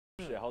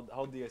Shit, how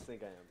old do you guys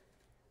think I am?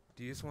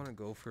 Do you just want to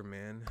go for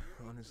man,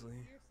 honestly?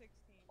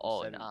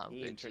 Oh, nah, I'm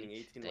 17, good, turning G.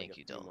 18 in Thank like you, a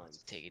few don't.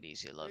 months. Take it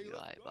easy. I love you.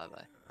 Alright,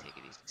 bye-bye. Take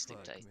it easy. Stick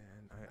Fuck, tight.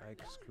 man. I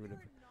screwed up.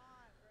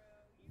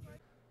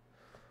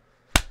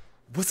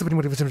 What's up,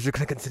 anybody?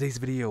 In today's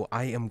video,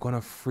 I am gonna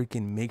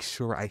freaking make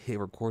sure I hit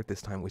record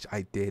this time, which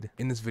I did.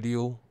 In this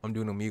video, I'm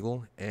doing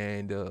omegle,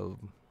 and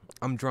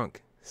I'm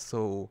drunk.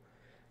 So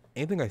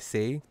anything I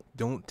say,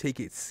 don't take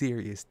it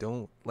serious.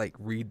 Don't like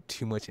read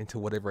too much into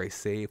whatever I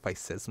say. If I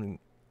said something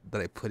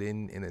that I put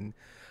in, and then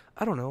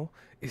I don't know,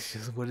 it's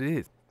just what it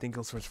is. Thank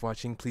you so much for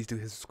watching. Please do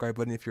hit the subscribe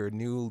button if you're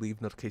new.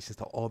 Leave notifications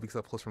to all because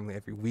I post from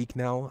every week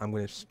now. I'm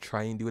gonna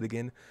try and do it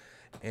again,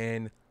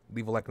 and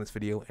leave a like on this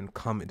video and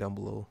comment down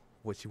below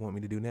what you want me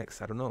to do next.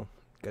 I don't know.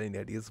 Got any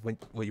ideas what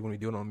you want me to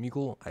do on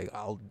Omegle?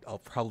 I'll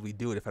probably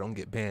do it if I don't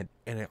get banned.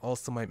 And I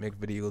also might make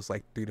videos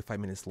like 3 to 5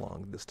 minutes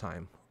long this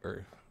time,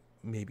 or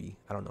maybe,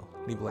 I don't know.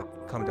 Leave a like,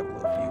 comment down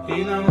below if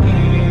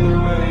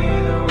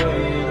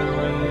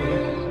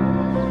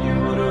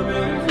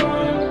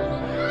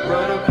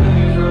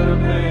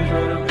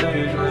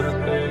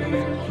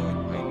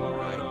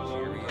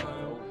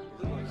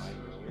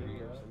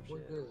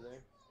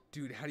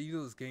Dude, how do you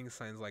do those gang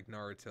signs like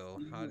Naruto?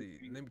 How do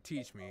you, let me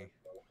teach me.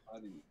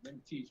 I'm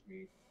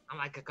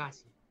like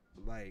Kakashi.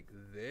 Like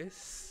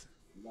this?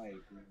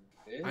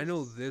 I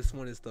know this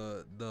one is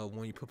the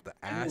one you put the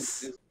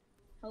ass.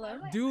 Hello?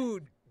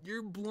 Dude,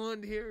 your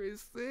blonde hair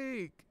is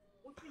sick.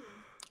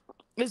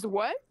 Is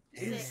what?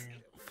 It's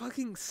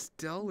fucking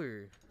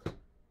stellar.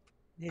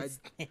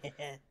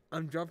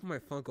 I'm dropping my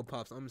Funko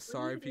Pops. I'm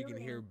sorry if you can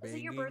hear banging.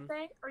 Is it your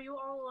birthday? Are you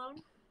all alone?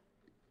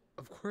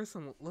 Of course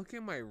I'm. Look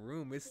at my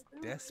room. It's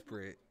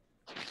desperate.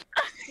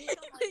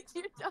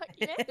 You're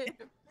talking to him.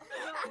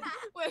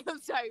 Wait,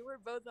 I'm sorry. We're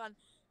both on.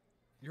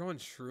 You're on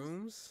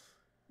shrooms?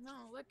 No,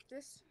 look,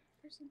 this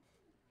person.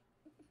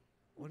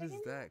 What is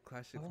that?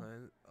 Clash of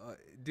Clans?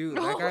 Dude,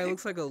 that guy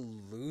looks like a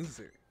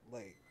loser.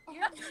 Like. No,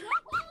 I'm so,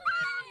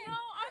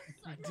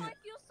 no, I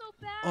feel so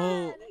bad.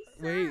 Oh,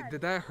 wait,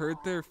 did that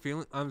hurt their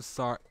feeling? I'm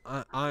sorry.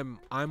 I'm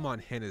on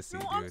Hennessy,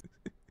 dude.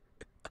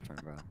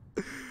 Bro.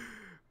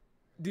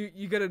 Dude,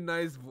 you got a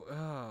nice.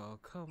 Oh,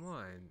 come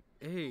on.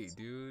 Hey,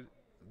 dude.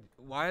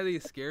 Why are they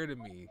scared of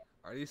me?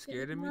 Are they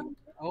scared of me?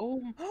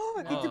 Oh,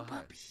 it's a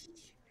puppy.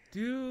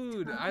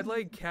 Dude, I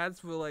like cats,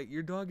 but like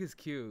your dog is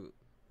cute.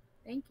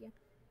 Thank you.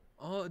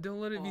 Oh,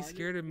 don't let it be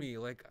scared of me.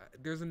 Like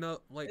there's enough,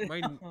 like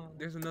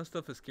there's enough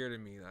stuff that's scared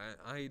of me.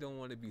 I don't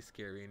want to be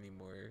scary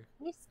anymore.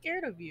 Who's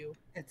scared of you?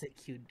 That's a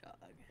cute dog.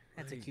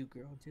 That's a cute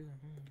girl too.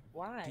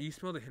 Why? Do you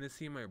smell the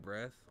Hennessy in my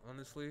breath?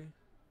 Honestly.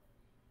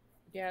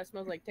 Yeah, it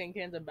smells like 10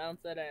 cans of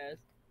bounce that ass.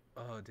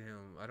 Oh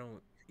damn, I don't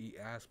eat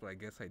ass, but I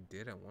guess I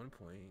did at one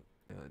point.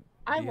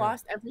 I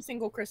lost every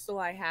single crystal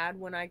I had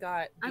when I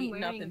got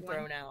beaten up and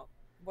thrown out.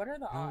 What are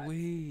the odds? Oh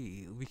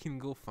wait, we can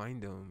go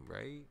find them,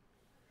 right?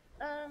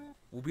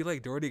 We'll be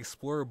like Dora the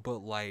Explorer, but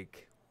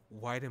like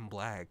white and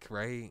black,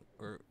 right?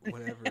 Or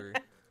whatever.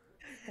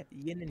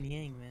 Yin and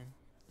yang, man.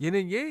 Yin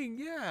and yang,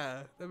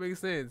 yeah, that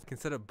makes sense. Can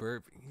set a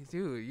burp,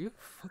 dude. You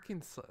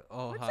fucking.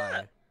 Oh, What's hi,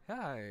 up?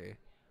 hi.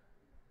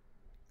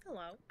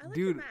 Hello. I like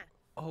Dude. your mask.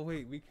 Oh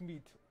wait, we can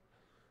be.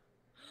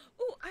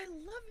 Oh, I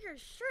love your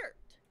shirt.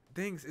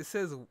 Thanks. It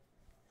says.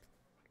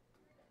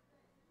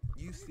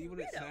 You see what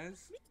it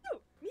says? Me too.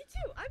 Me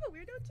too. I'm a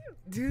weirdo too.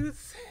 Dude,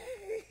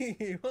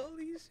 same.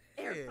 Holy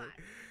shit.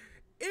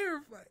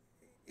 Airfight.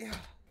 Yeah.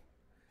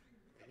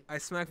 I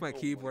smacked my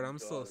keyboard. I'm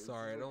so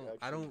sorry.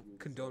 I don't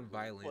condone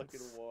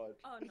violence.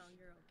 Oh no,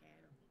 you're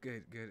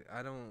okay. Good.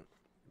 I don't.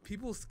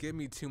 People skip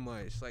me too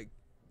much. Like,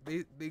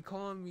 they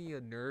call me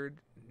a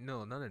nerd.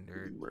 No, not a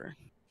nerd.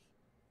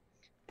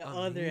 The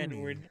other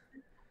N-word.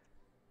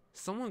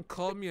 Someone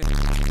called me a.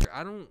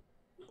 I don't.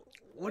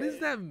 What does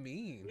that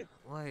mean?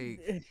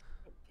 Like.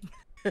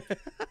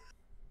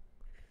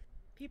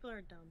 People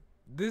are dumb.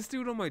 This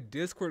dude on my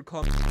Discord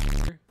called me,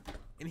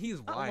 and he's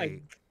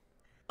white.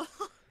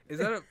 Is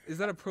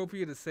that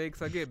appropriate to say?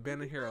 Cause I get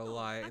banned in here a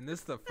lot, and this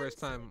is the first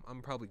time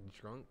I'm probably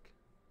drunk.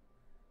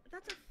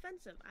 That's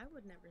offensive. I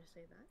would never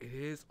say that. It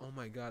is. Oh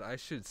my god, I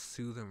should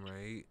sue them,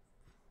 right?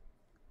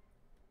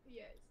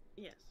 Yes.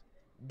 Yes.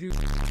 Dude,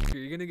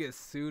 you're gonna get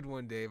sued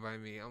one day by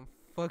me. I'm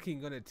fucking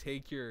gonna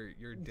take your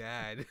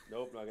dad.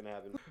 Nope, not gonna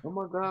happen. Oh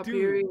my god, Dude,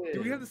 period.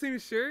 do we have the same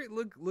shirt?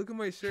 Look at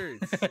my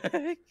shirts.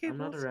 I'm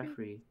not a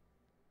referee.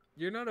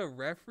 You're not a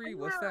referee?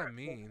 What's that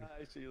mean?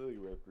 Actually, you look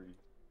referee.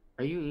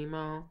 Are you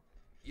emo?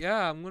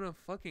 Yeah, I'm gonna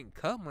fucking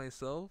cut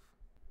myself.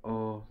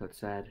 Oh, that's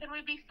sad. Can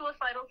we be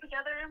suicidal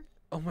together?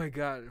 Oh my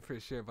god, for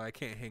sure, but I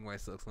can't hang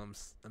myself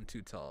because I'm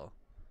too tall.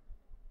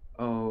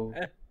 Oh.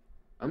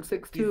 I'm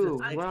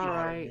 6'2". Well,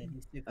 alright.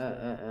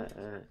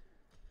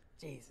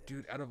 Jesus.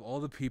 Dude, out of all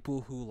the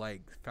people who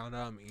like found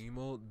out I'm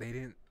emo, they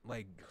didn't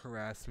like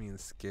harass me and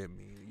skip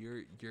me.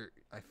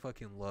 I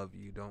fucking love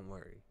you. Don't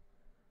worry.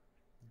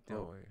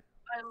 Don't worry.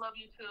 I love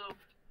you too.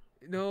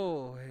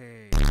 No,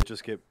 hey. Just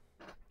skip.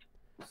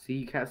 See,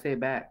 you can't say it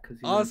back. Cause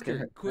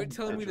Oscar, quit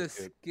telling me to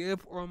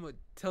skip or I'm gonna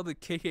tell the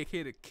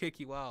KKK to kick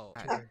you out.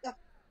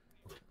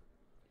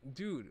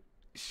 Dude,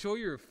 Show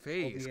your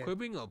face. OBS. Quit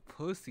being a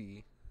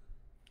pussy.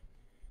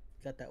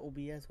 Got that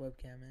OBS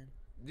webcam, man.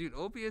 Dude,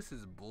 OBS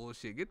is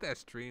bullshit. Get that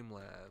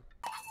Streamlab.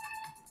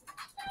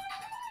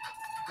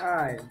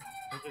 Hi.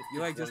 You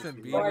like Justin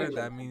Why? Bieber?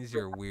 That means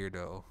you're a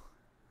weirdo.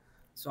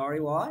 Sorry,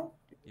 what?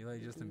 You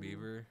like Justin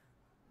Bieber?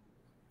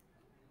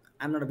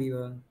 I'm not a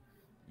beaver.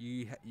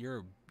 You have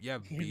You're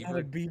Bieber. not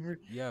a beaver.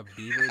 You have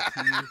Bieber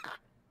teeth.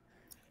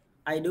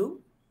 I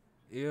do?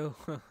 Ew.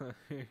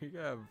 You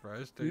got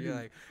brushed. Or you're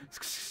like,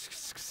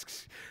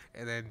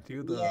 and then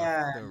do the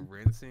Yeah. the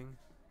rinsing.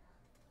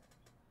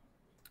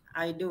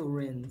 I do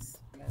rinse.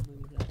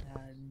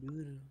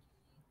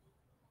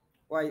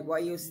 Why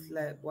you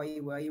slept? Why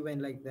you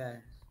went like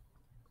that?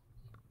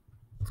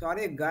 So are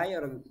you a guy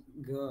or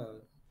a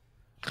girl?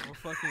 I'm a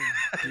fucking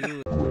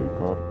dude.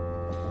 Wake up.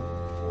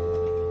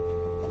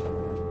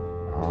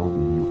 How do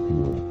you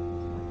feel?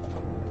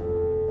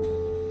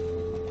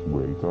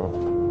 Wake up.